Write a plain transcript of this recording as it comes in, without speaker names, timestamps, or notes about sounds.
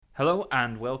Hello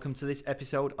and welcome to this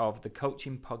episode of the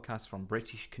Coaching Podcast from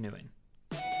British Canoeing.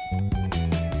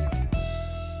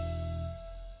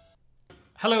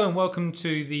 Hello and welcome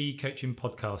to the Coaching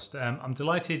Podcast. I'm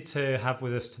delighted to have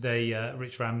with us today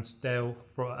Rich Ramsdale,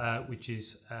 which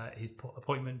is his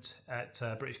appointment at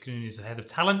British Canoeing as the Head of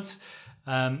Talent.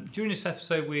 During this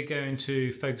episode, we're going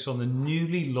to focus on the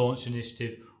newly launched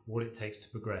initiative, What It Takes to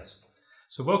Progress.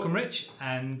 So welcome, Rich.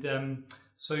 And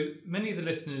so many of the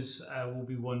listeners will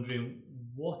be wondering,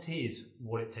 what is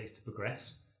What It Takes to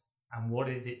Progress and what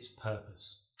is its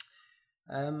purpose?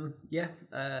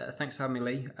 Thanks for having me,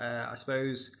 Lee. I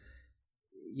suppose,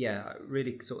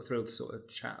 really sort of thrilled to sort of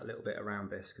chat a little bit around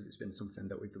this because it's been something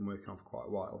that we've been working on for quite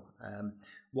a while.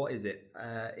 What is it?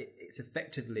 It's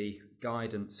effectively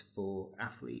guidance for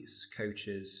athletes,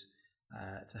 coaches,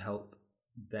 to help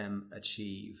them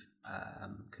achieve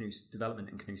canoe development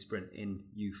and canoe sprint in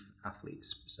youth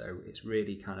athletes. So it's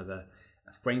really kind of a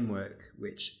framework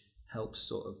which helps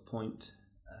sort of point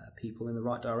people in the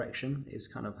right direction is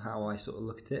kind of how I sort of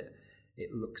look at it.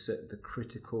 It looks at the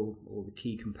critical or the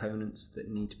key components that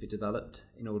need to be developed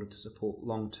in order to support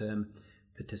long-term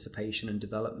participation and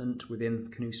development within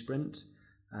canoe sprint.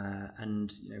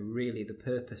 And really the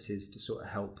purpose is to sort of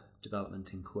help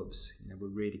development in clubs. We're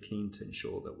really keen to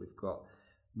ensure that we've got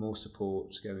more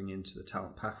support going into the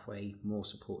talent pathway, more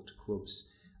support to clubs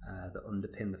that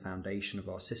underpin the foundation of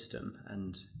our system,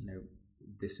 and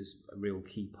this is a real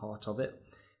key part of it.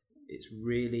 It's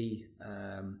really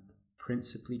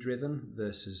principally driven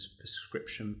versus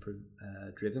prescription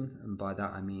driven, and by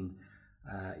that I mean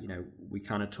we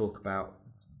kind of talk about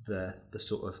the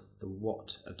sort of the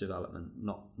what of development,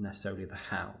 not necessarily the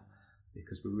how,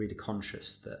 because we're really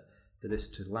conscious that for this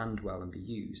to land well and be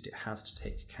used, it has to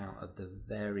take account of the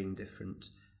varying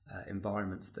different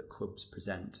environments that clubs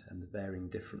present and the varying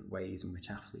different ways in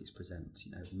which athletes present.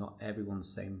 Not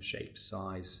everyone's same shape,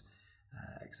 size,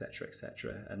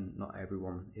 etc., and not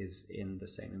everyone is in the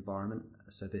same environment.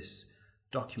 So this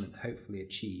document hopefully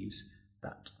achieves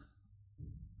that.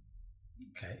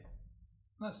 Okay,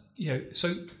 that's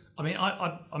So I mean,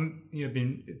 I'm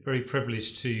been very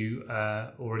privileged to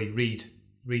already read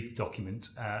the document,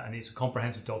 and it's a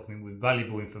comprehensive document with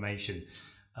valuable information.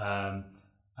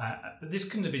 But this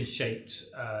couldn't have been shaped.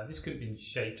 This could have been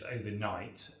shaped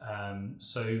overnight.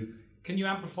 So can you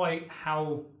amplify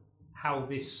how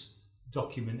this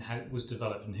document was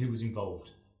developed and who was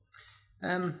involved?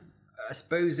 I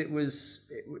suppose it was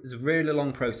a really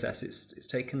long process. It's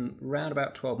taken around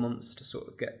about 12 months to sort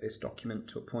of get this document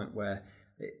to a point where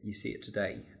you see it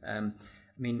today.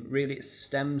 Really it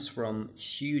stems from a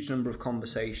huge number of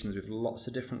conversations with lots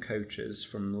of different coaches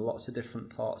from lots of different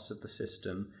parts of the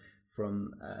system,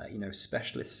 from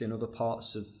specialists in other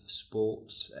parts of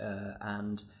sport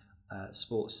and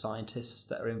sports scientists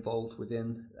that are involved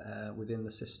within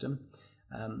the system.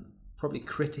 Probably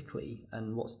critically,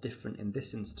 and what's different in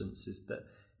this instance is that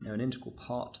an integral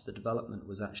part to the development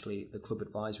was actually the club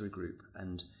advisory group,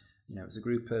 and it was a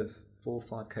group of 4 or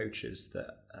 5 coaches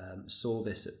that saw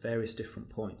this at various different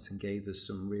points and gave us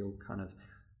some real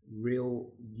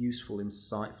useful,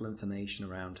 insightful information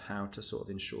around how to sort of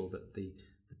ensure that the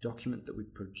document that we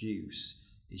produce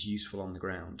is useful on the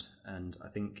ground. And I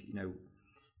think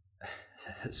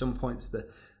at some points the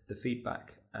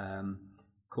feedback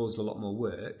caused a lot more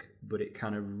work, but it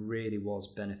kind of really was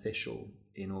beneficial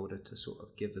in order to sort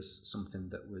of give us something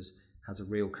that has a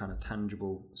real kind of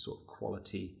tangible sort of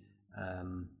quality,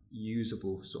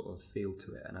 usable sort of feel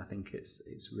to it. And I think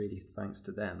it's really thanks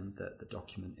to them that the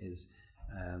document is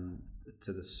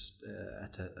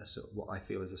at a sort of what I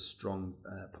feel is a strong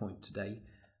point today.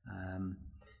 I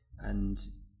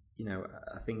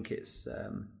think it's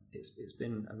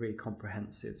been a really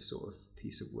comprehensive sort of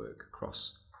piece of work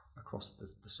across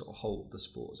the sort of the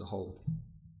sport as a whole.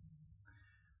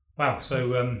 Wow.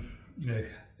 So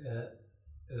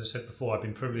as I said before, I've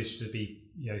been privileged to be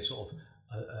sort of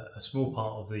a small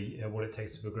part of the What It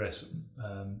Takes to Progress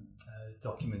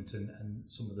document and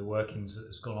some of the workings that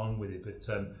has gone on with it, but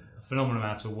a phenomenal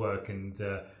amount of work, and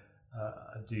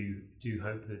I do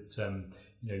hope that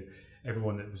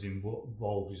everyone that was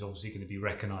involved is obviously going to be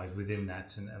recognised within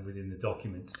that and within the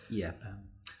document. Yeah.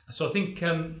 So I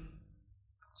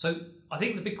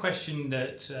think the big question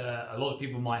that a lot of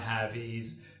people might have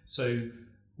is, so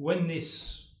when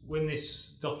this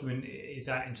document is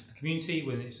out into the community,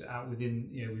 when it's out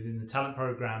within the talent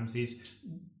programs, is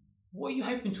what are you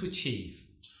hoping to achieve?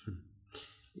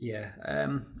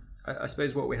 I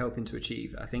suppose what we're hoping to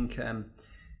achieve, I think a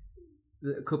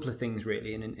couple of things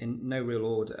really, and in no real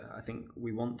order. I think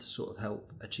we want to sort of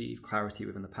help achieve clarity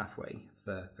within the pathway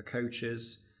for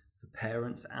coaches,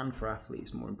 parents and for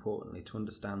athletes, more importantly, to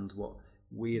understand what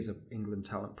we as an England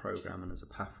Talent Programme and as a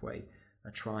pathway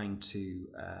are trying to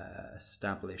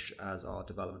establish as our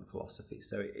development philosophy.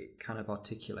 So it kind of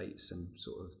articulates and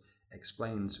sort of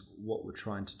explains what we're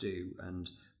trying to do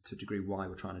and to a degree why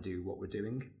we're trying to do what we're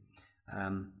doing.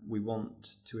 We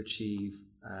want to achieve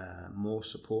more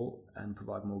support and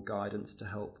provide more guidance to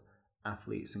help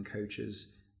athletes and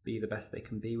coaches be the best they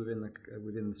can be within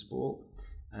the sport.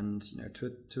 And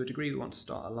to a degree, we want to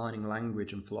start aligning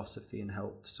language and philosophy and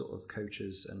help sort of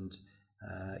coaches and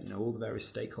all the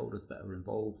various stakeholders that are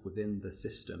involved within the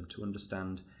system to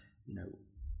understand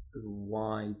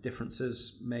why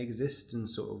differences may exist and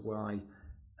sort of why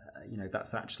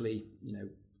that's actually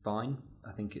fine.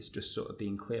 I think it's just sort of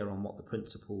being clear on what the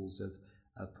principles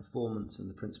of performance and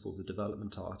the principles of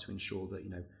development are to ensure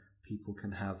that people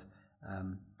can have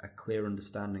a clear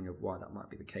understanding of why that might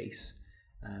be the case.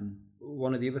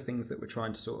 One of the other things that we're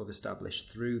trying to sort of establish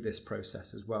through this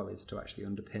process as well is to actually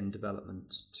underpin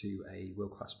development to a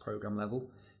world-class program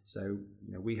level. So,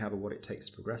 we have a What It Takes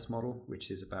to Progress model,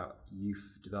 which is about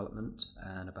youth development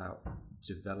and about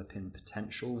developing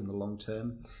potential in the long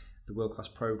term. The world-class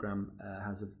program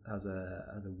has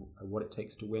a What It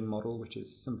Takes to Win model, which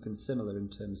is something similar in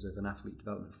terms of an athlete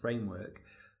development framework,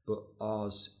 but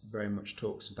ours very much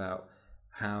talks about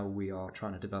how we are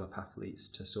trying to develop athletes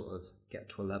to sort of get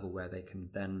to a level where they can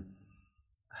then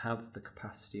have the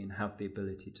capacity and have the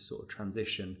ability to sort of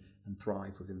transition and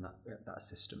thrive within that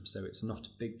system. So it's not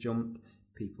a big jump.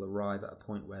 People arrive at a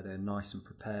point where they're nice and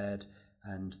prepared,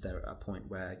 and they're at a point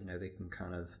where they can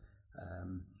kind of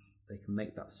they can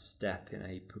make that step in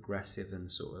a progressive and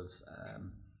sort of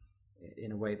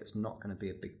in a way that's not going to be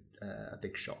a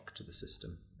big shock to the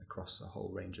system across a whole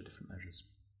range of different measures.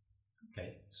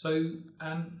 Okay, so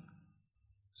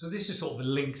this is sort of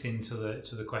links into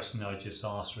the question I just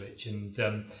asked, Rich, and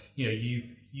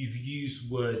you've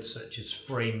used words such as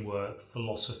framework,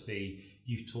 philosophy.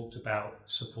 You've talked about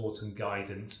support and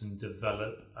guidance and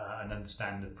develop and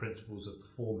understand the principles of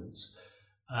performance.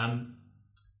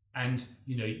 And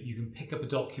you can pick up a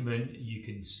document, you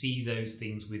can see those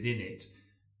things within it.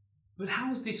 But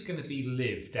how is this going to be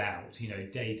lived out,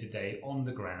 day to day on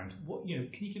the ground? What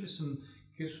can you give us some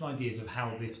ideas of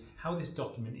how this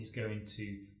document is going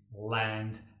to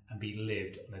land and be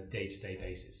lived on a day-to-day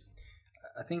basis?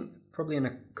 I think probably in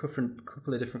a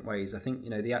couple of different ways. I think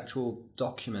the actual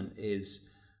document is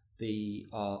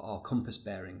our compass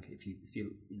bearing. If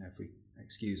we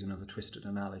excuse another twisted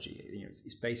analogy,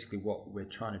 it's basically what we're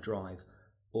trying to drive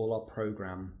all our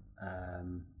program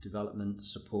development,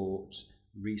 support,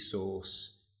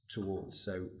 resource towards.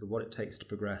 So the What It Takes to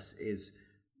Progress is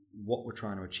what we're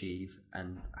trying to achieve,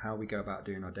 and how we go about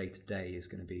doing our day-to-day is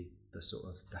going to be the sort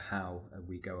of the how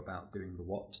we go about doing the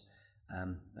what.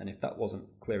 And if that wasn't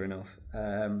clear enough,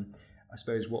 I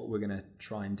suppose what we're going to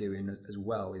try and do as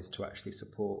well is to actually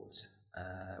support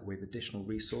with additional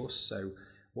resource. So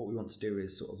what we want to do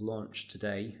is sort of launch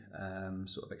today,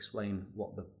 sort of explain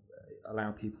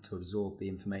allow people to absorb the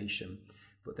information,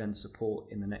 but then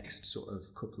support in the next sort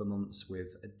of couple of months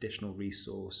with additional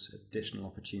resource, additional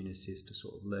opportunities to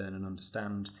sort of learn and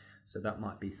understand. So that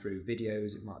might be through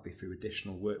videos, it might be through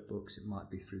additional workbooks, it might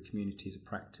be through communities of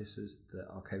practices that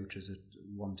our coaches are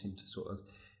wanting to sort of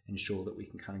ensure that we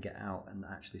can kind of get out and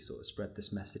actually sort of spread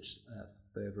this message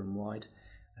further and wide.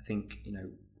 I think,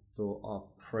 for our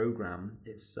program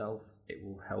itself, it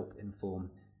will help inform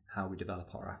how we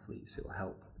develop our athletes. It will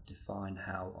help define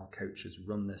how our coaches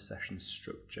run their sessions,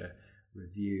 structure,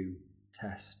 review,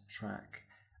 test, track,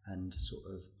 and sort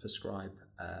of prescribe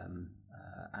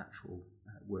actual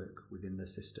work within the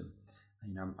system.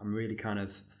 I'm really kind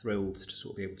of thrilled to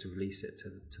sort of be able to release it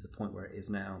to the point where it is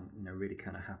now. Really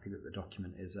kind of happy that the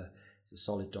document is a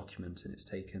solid document, and it's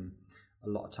taken a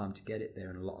lot of time to get it there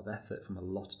and a lot of effort from a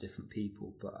lot of different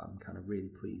people. But I'm kind of really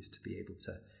pleased to be able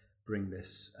to bring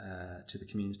this to the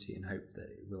community and hope that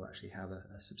it will actually have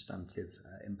a substantive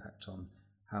impact on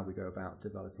how we go about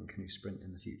developing Canoe Sprint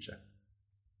in the future.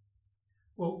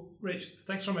 Well, Rich,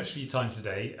 thanks so much for your time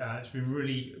today. It's been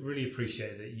really, really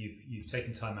appreciated that you've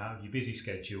taken time out of your busy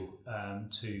schedule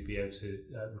to be able to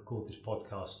record this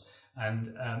podcast.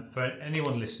 And for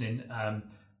anyone listening,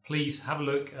 please have a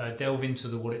look, delve into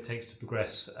the What It Takes to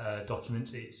Progress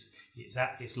documents.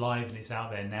 It's live and it's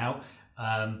out there now.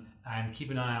 And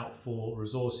keep an eye out for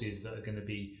resources that are going to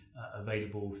be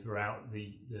available throughout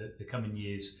the coming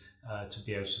years to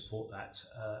be able to support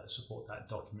that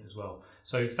document as well.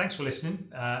 So thanks for listening,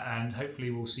 and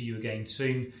hopefully we'll see you again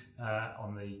soon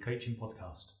on the Coaching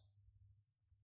Podcast.